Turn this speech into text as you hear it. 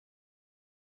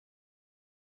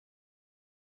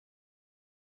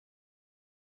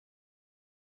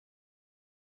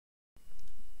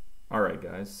Alright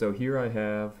guys, so here I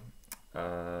have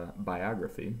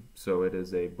biography. So it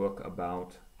is a book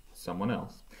about someone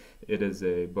else. It is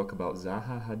a book about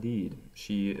Zaha Hadid.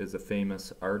 She is a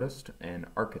famous artist and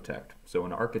architect. So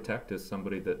an architect is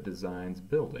somebody that designs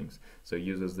buildings. So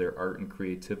uses their art and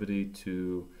creativity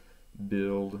to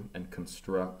build and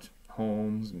construct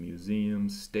homes,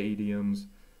 museums, stadiums,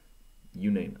 you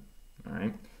name it.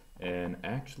 Alright? And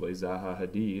actually, Zaha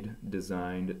Hadid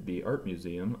designed the art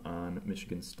museum on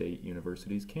Michigan State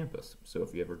University's campus. So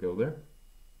if you ever go there,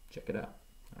 check it out.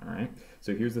 All right.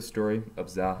 So here's the story of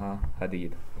Zaha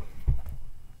Hadid.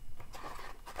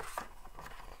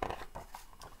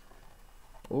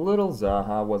 Little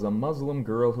Zaha was a Muslim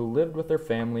girl who lived with her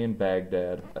family in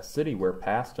Baghdad, a city where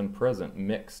past and present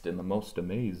mixed in the most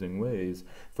amazing ways.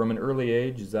 From an early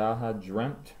age, Zaha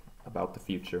dreamt about the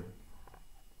future.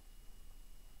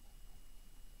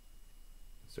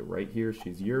 So right here,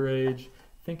 she's your age,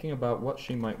 thinking about what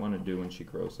she might want to do when she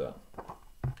grows up.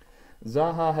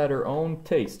 Zaha had her own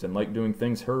taste and liked doing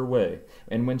things her way,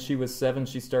 and when she was 7,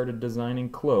 she started designing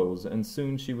clothes, and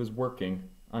soon she was working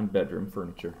on bedroom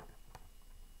furniture.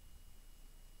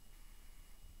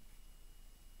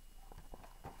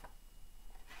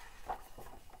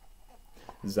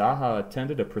 Zaha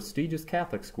attended a prestigious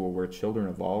Catholic school where children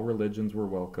of all religions were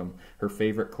welcome. Her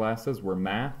favorite classes were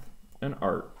math and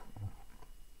art.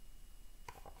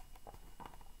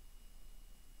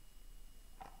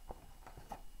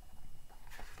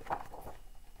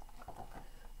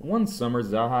 One summer,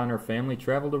 Zaha and her family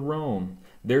traveled to Rome.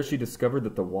 There she discovered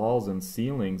that the walls and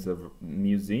ceilings of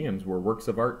museums were works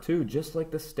of art too, just like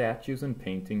the statues and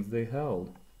paintings they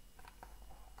held.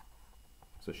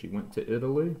 So she went to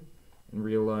Italy and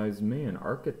realized, man,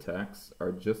 architects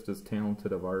are just as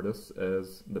talented of artists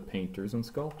as the painters and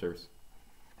sculptors.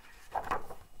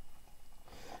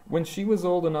 When she was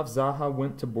old enough, Zaha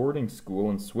went to boarding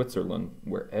school in Switzerland,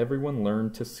 where everyone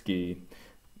learned to ski.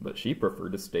 But she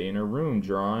preferred to stay in her room,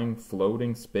 drawing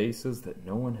floating spaces that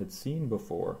no one had seen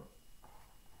before.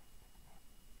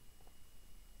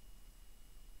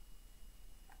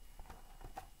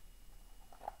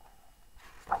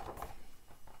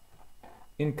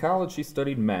 In college, she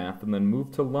studied math and then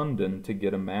moved to London to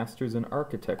get a master's in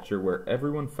architecture, where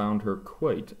everyone found her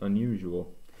quite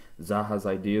unusual. Zaha's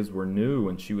ideas were new,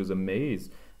 and she was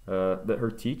amazed that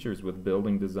her teachers with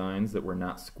building designs that were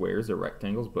not squares or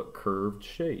rectangles but curved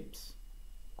shapes.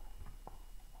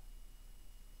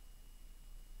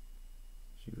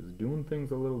 She was doing things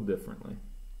a little differently.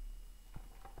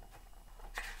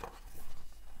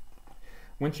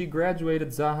 When she graduated,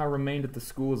 Zaha remained at the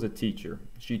school as a teacher.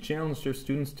 She challenged her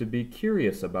students to be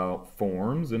curious about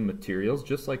forms and materials,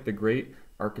 just like the great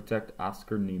architect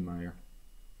Oscar Niemeyer.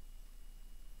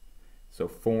 So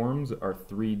forms are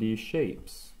 3D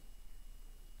shapes.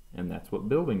 And that's what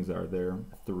buildings are. They're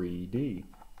 3D.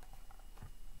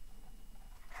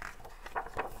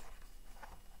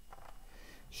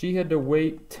 She had to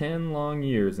wait 10 long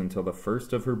years until the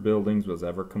first of her buildings was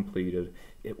ever completed.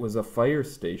 It was a fire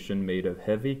station made of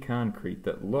heavy concrete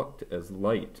that looked as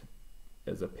light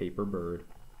as a paper bird.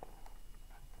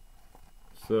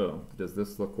 So, does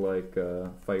this look like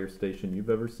a fire station you've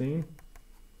ever seen?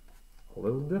 A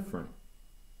little different.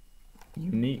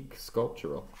 Unique,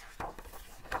 sculptural.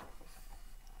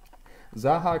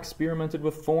 Zaha experimented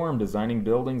with form, designing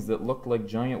buildings that looked like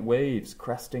giant waves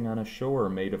cresting on a shore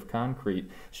made of concrete.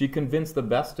 She convinced the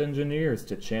best engineers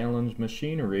to challenge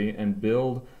machinery and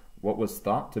build what was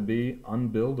thought to be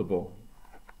unbuildable.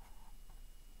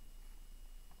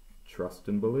 Trust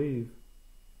and believe.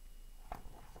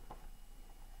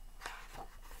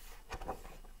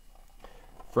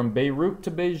 From Beirut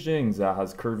to Beijing,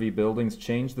 Zaha's curvy buildings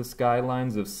changed the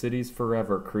skylines of cities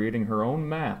forever, creating her own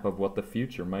map of what the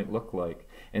future might look like.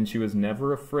 And she was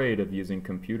never afraid of using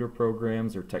computer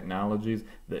programs or technologies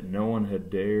that no one had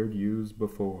dared use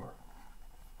before.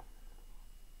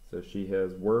 So she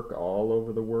has work all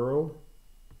over the world.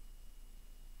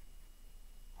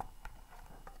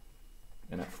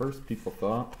 And at first people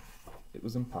thought it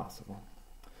was impossible.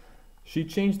 She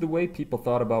changed the way people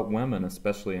thought about women,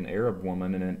 especially an Arab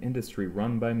woman in an industry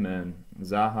run by men.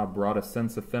 Zaha brought a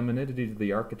sense of femininity to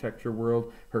the architecture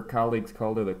world. Her colleagues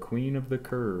called her the Queen of the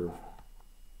Curve.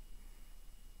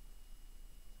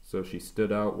 So she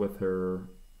stood out with her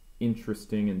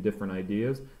interesting and different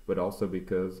ideas, but also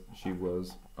because she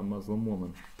was a Muslim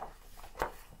woman.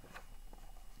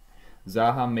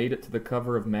 Zaha made it to the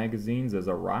cover of magazines as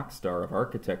a rock star of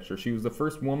architecture. She was the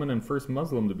first woman and first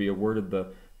Muslim to be awarded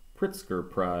the Pritzker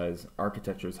Prize,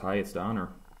 architecture's highest honor.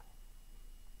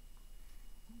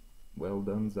 Well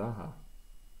done, Zaha.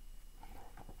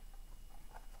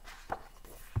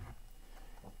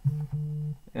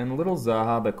 And little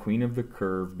Zaha, the queen of the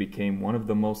curve, became one of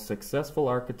the most successful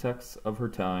architects of her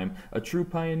time, a true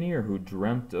pioneer who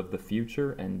dreamt of the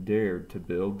future and dared to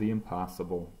build the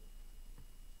impossible.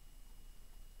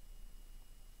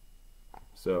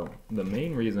 So, the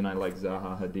main reason I like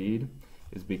Zaha Hadid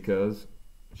is because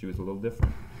she was a little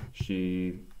different.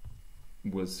 She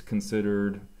was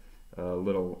considered a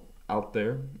little out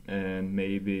there, and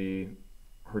maybe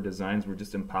her designs were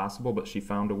just impossible, but she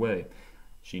found a way.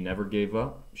 She never gave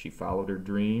up. She followed her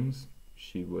dreams.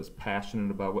 She was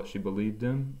passionate about what she believed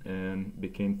in and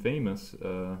became famous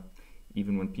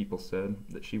even when people said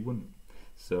that she wouldn't.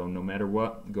 So no matter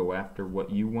what, go after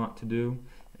what you want to do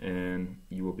and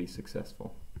you will be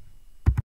successful.